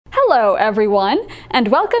Hello everyone, and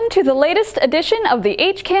welcome to the latest edition of the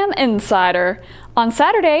HCAM Insider. On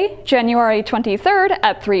Saturday, January 23rd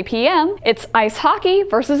at 3 p.m., it's ice hockey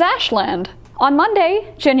versus Ashland. On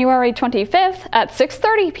Monday, January 25th at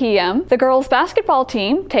 6:30 p.m., the girls basketball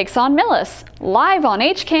team takes on Millis, live on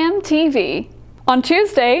HCAM TV. On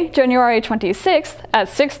Tuesday, January 26th at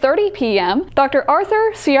 6:30 p.m., Dr.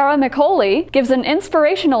 Arthur Ciara McCauley gives an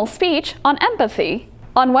inspirational speech on empathy.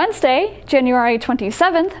 On Wednesday, January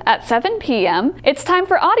 27th at 7 p.m., it's time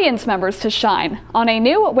for audience members to shine on a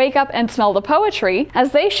new Wake Up and Smell the Poetry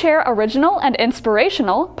as they share original and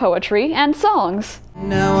inspirational poetry and songs.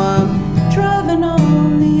 Now I'm driving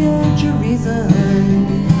on the edge of reason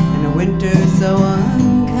in a winter so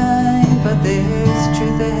unkind, but there's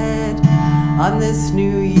truth ahead on this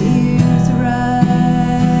New Year's ride.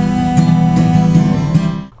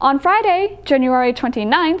 On Friday, January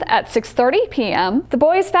 29th at 6:30 p.m., the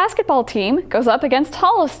boys basketball team goes up against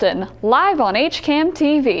Holliston, live on HCAM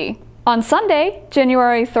TV. On Sunday,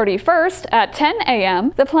 January 31st at 10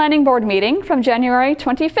 a.m., the planning board meeting from January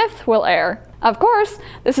 25th will air. Of course,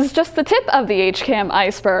 this is just the tip of the HCAM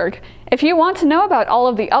iceberg. If you want to know about all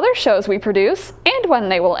of the other shows we produce and when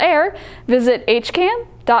they will air, visit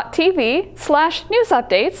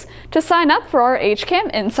hcam.tv/newsupdates to sign up for our HCAM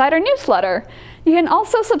Insider newsletter. You can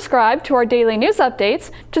also subscribe to our daily news updates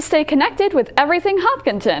to stay connected with everything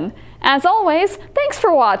Hopkinton. As always, thanks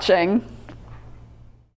for watching!